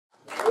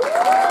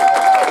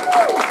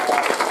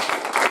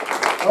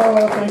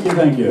Oh,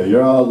 thank you.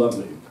 You're all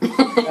lovely.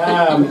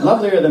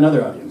 Lovelier than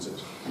other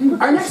audiences.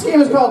 Our next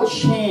game is called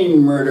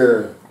Chain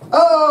Murder.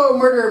 Oh,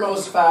 murder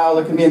most foul.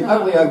 It can be an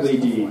ugly, ugly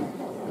deed.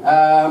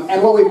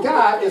 And what we've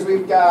got is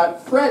we've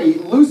got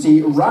Fredy,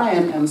 Lucy,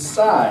 Ryan, and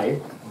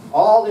Cy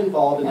all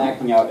involved in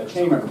acting out a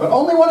chain murder. But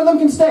only one of them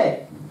can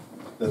stay.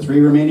 The three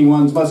remaining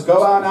ones must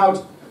go on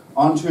out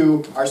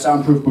onto our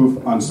soundproof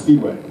booth on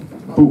Speedway.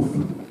 Booth.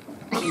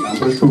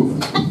 Soundproof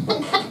booth.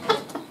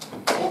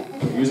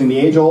 Using the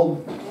age-old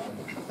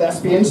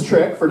thespian's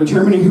trick for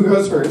determining who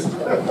goes first.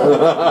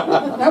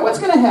 Now what's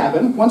going to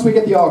happen, once we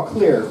get the all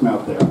clear from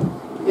out there,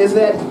 is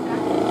that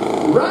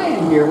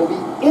Ryan here will be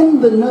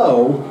in the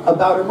know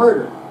about a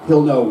murder.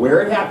 He'll know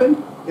where it happened,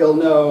 he'll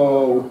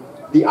know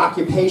the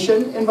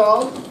occupation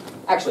involved.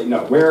 Actually,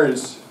 no, where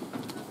is...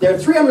 There are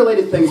three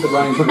unrelated things that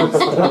Ryan knows.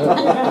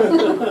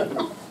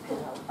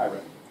 Hi,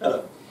 Ryan.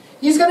 Hello.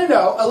 He's going to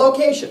know a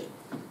location.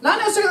 Not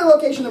necessarily the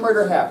location the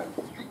murder happened.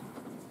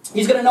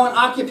 He's going to know an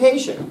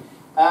occupation.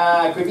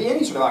 It could be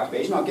any sort of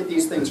occupation. I'll get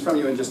these things from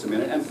you in just a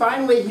minute. And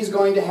finally, he's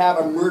going to have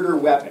a murder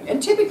weapon.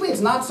 And typically,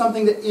 it's not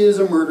something that is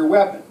a murder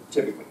weapon.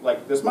 Typically,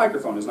 like this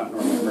microphone is not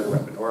normally a murder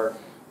weapon, or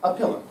a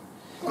pillow.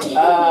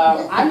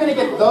 I'm going to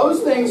get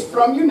those things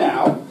from you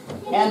now,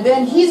 and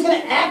then he's going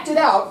to act it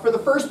out for the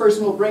first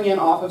person we'll bring in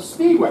off of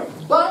Speedway.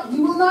 But he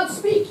will not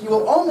speak. He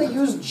will only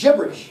use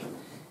gibberish.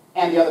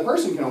 And the other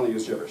person can only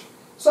use gibberish.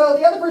 So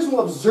the other person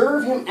will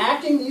observe him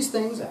acting these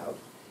things out.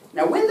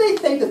 Now, when they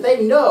think that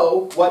they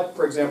know what,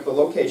 for example, the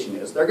location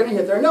is, they're going to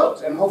hit their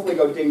nose and hopefully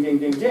go ding, ding,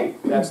 ding, ding.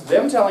 That's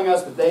them telling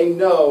us that they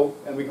know,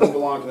 and we can move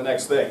along to the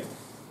next thing.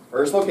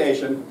 First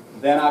location,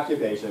 then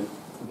occupation,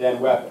 then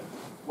weapon.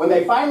 When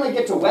they finally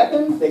get to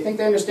weapon, they think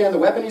they understand the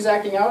weapon he's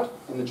acting out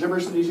and the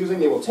gibberish that he's using.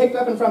 They will take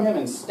weapon from him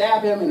and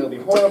stab him, and it'll be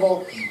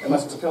horrible.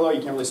 Unless it's a pillow,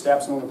 you can't really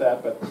stab someone with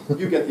that, but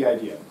you get the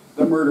idea.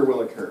 The murder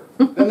will occur.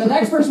 Then the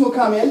next person will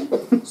come in,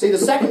 see the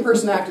second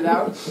person acted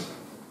out,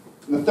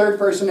 and the third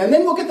person, and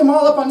then we'll get them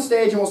all up on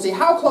stage and we'll see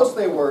how close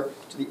they were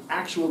to the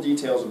actual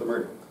details of the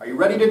murder. Are you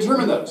ready to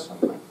determine those?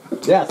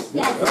 Yes.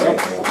 Okay.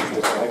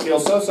 I feel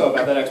so-so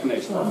about that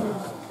explanation.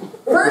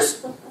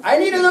 First, I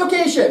need a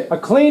location. A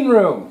clean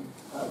room.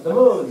 The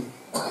moon.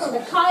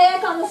 A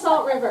kayak on the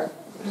Salt River.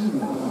 A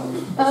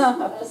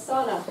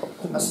sauna.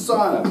 A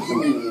sauna.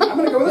 I'm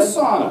going to go with a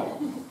sauna.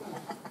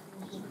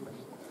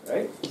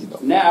 Right.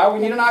 Now we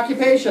need an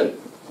occupation.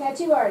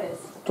 Tattoo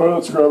artist.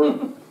 Toilet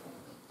scrubber.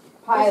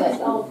 Pilot.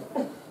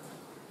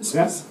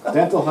 Yes.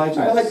 Dental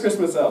hygienist. I like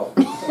Christmas elf. A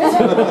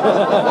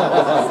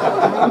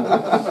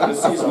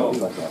seasonal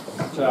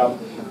job.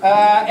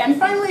 And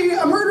finally,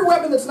 a murder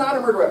weapon that's not a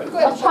murder weapon. Go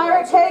ahead. A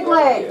pirate peg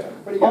leg.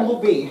 What do you got?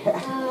 Bumblebee. How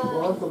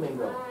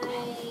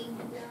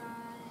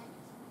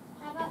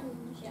about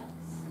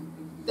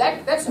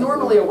nunchucks? That's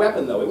normally a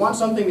weapon, though. We want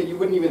something that you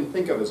wouldn't even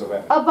think of as a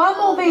weapon. A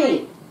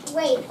bumblebee.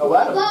 Wait. A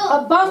what?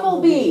 A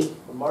bumblebee.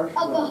 A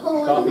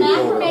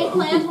macrame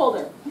plant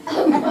holder.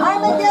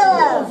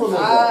 Armadillo.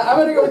 I'm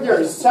going to go with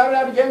yours. Shout it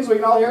out again so we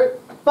can all hear it.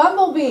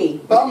 Bumblebee.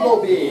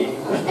 Bumblebee.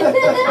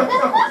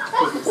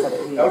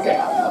 Okay,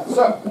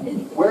 so,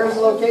 where is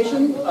the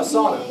location? A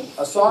sauna.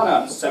 A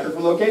sauna. Separate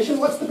from location.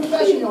 What's the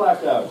profession you'll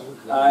act out?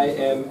 I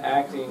am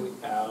acting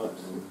out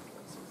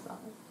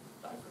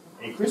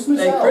A Christmas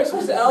a elf.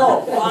 Christmas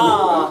elf.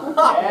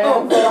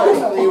 And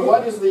finally,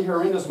 what is the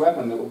horrendous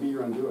weapon that will be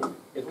your undoing?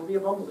 It will be a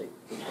bumblebee.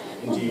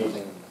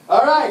 Indeed.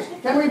 All right,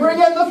 can we bring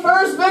in the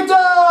first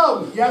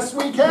victim? Yes,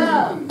 we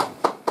can.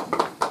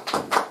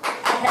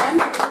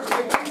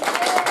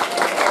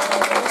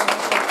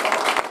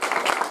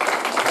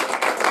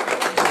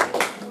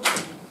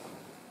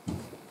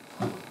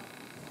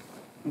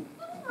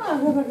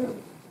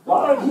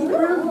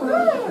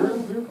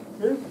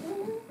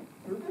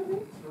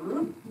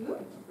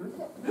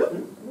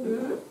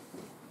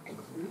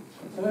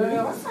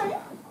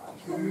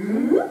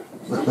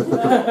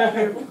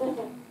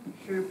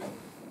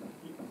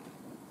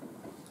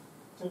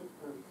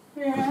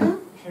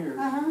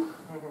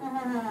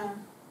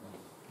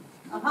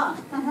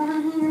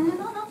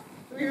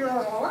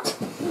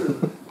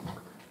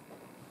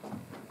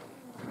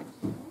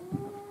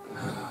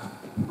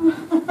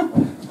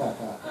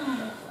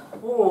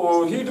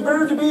 Oh, he's the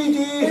bird to be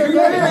He's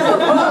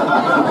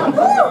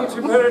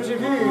the bird to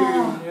be.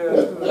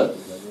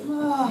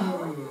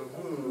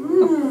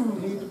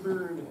 He's the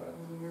bird.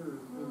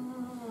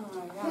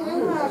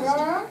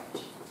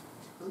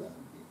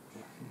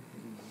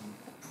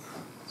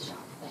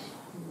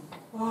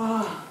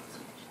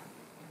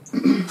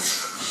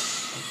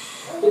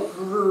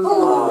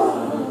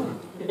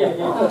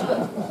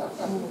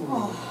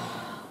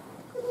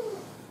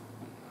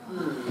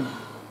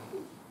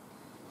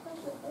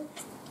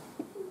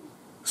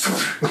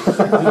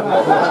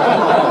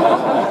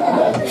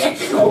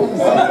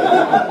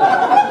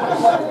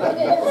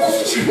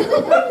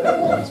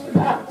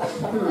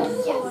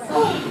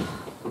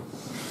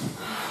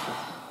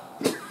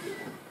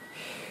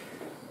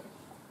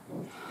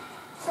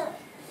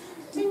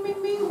 Bing,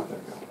 bing, bing.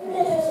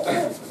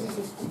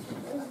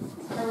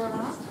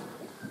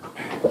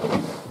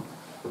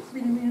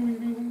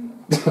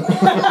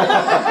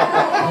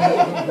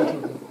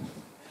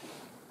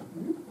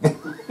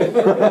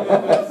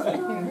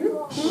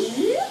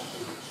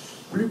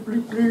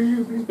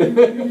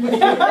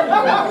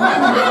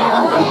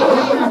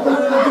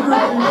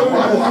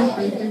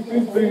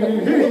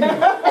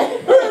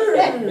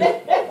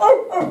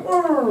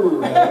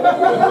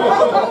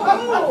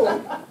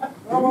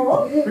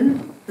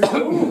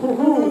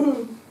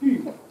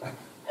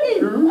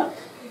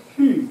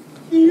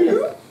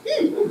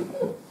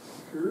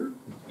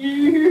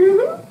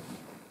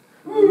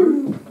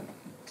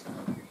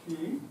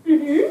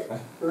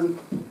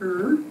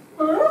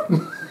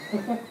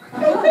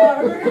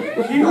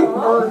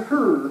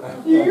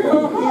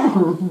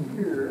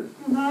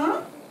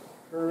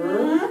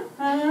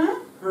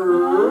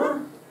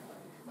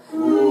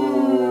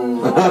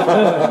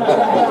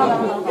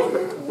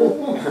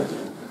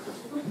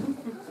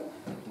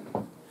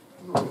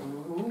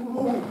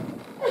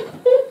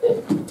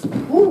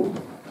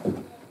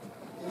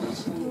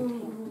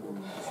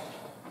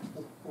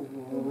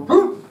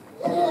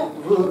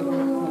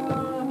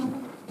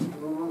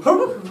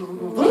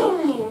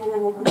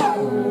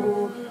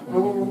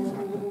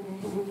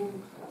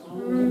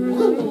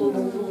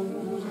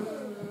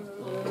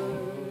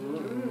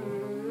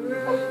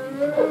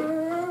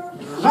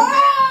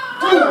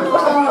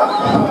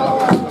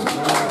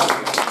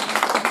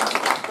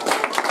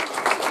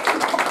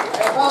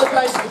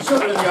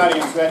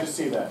 Glad to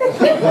see that.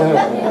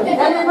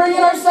 Can we bring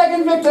in our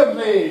second victim,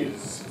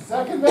 please?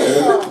 Second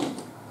victim.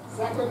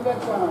 Second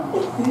victim.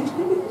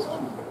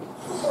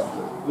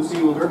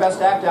 Lucy will do her best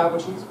to act out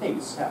what she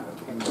thinks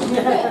happened.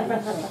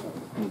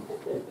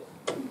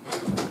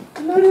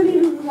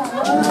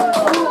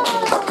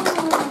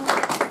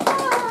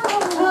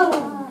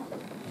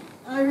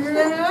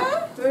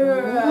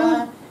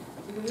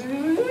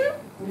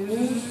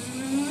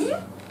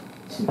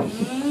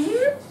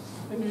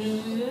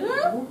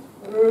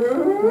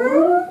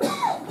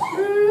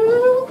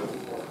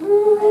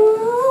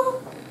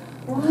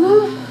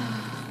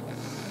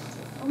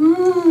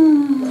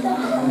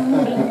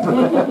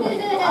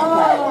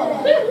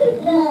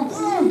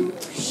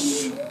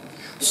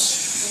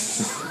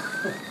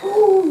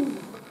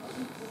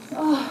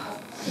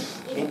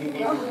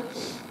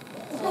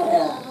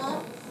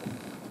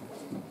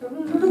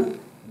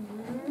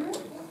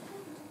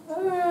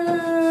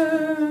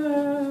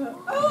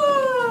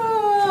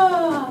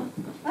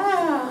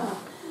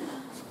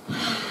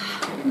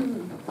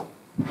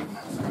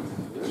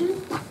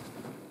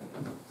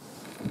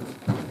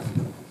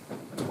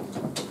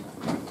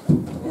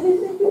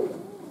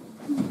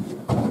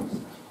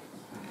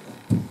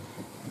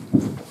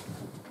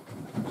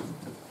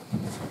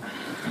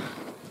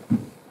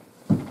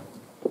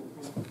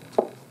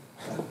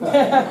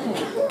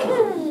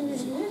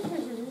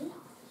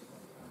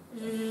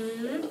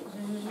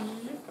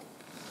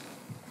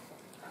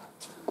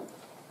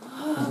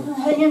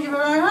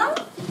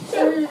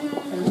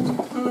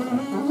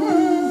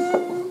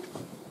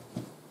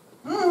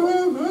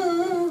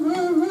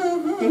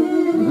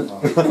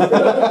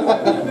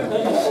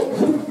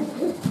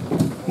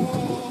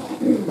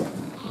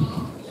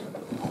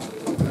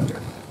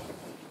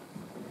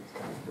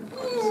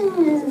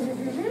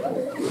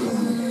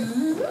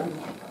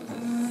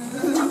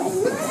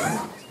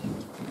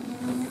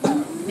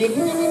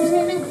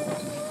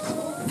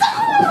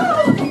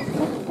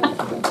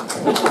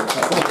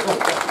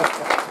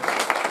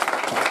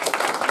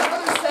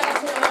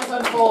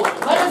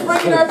 Let us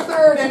bring in our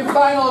third and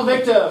final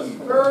victim.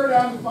 Third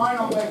and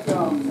final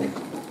victim.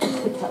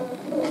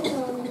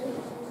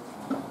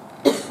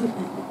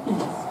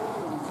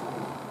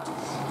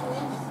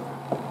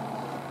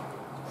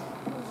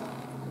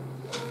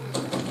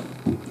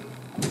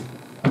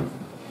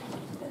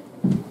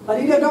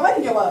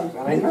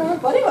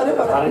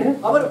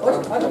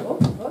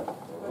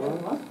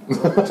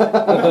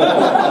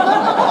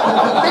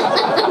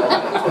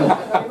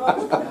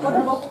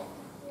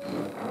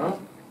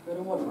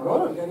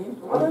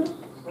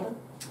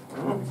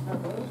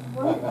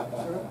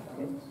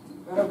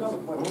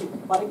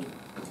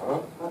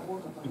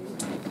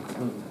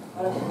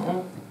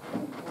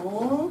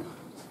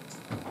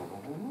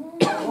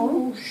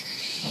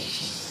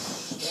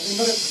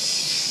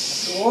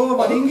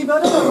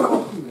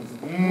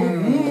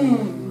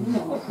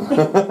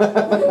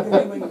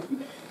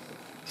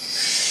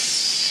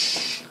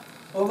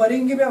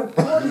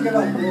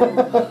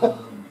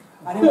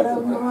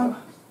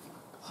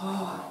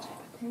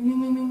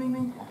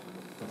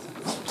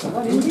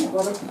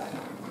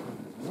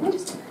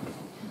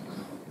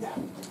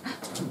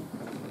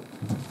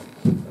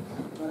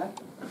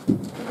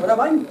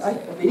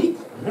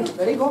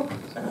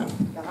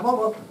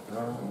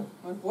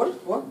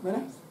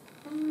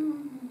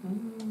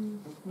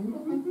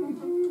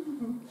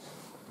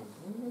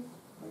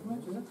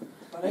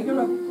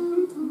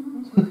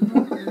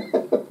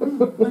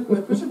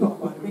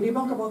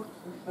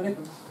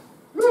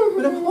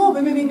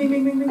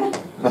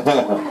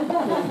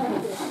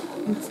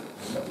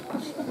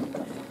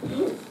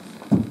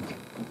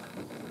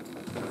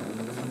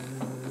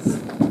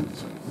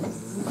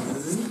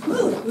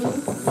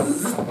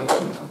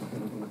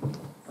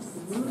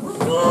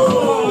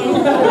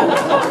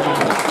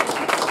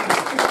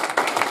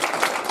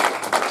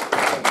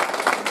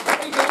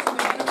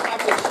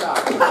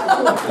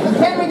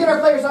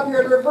 players up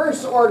here in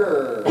reverse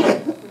order. There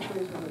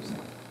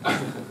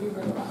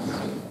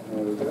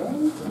we go.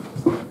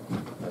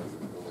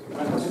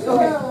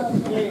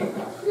 Okay.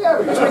 Yeah,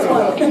 we go.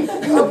 Okay.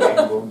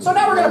 So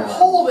now we're going to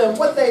poll them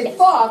what they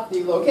thought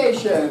the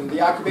location,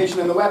 the occupation,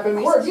 and the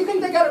weapon were. Do you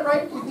think they got it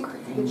right? Do you think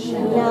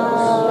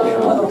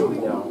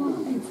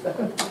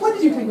what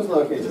did you think was the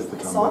location?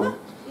 Sauna?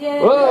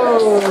 Yeah.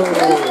 Whoa!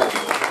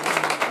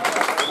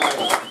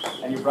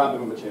 And you brought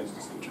them a chance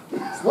to speak.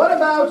 What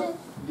about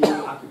the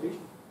occupation?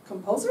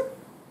 Composer?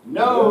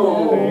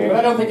 No! But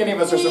I don't think any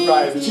of us are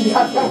surprised that she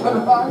got that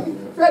one wrong.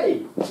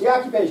 Fredy, the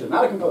occupation,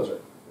 not a composer.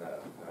 I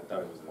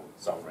thought it was a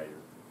songwriter.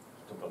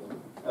 Composer.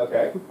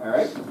 Okay,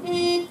 alright.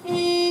 Occupation,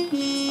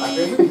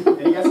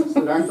 any guesses?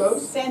 The darn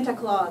close? Santa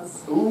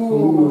Claus.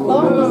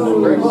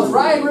 Ooh, very close.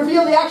 Ryan,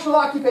 reveal the actual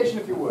occupation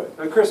if you would.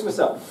 A Christmas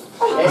elf.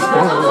 I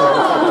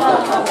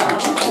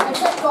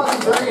kept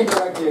talking very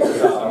indirectly at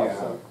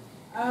yourself.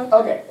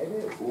 Okay,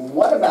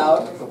 what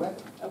about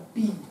a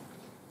bee?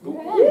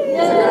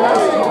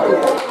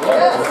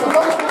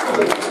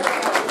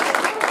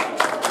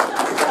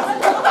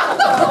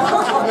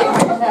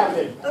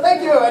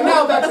 Thank you, and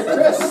now back to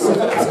Chris.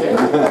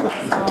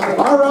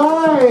 All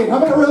right. How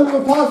about a round of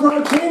applause for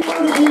our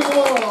chamber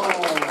people?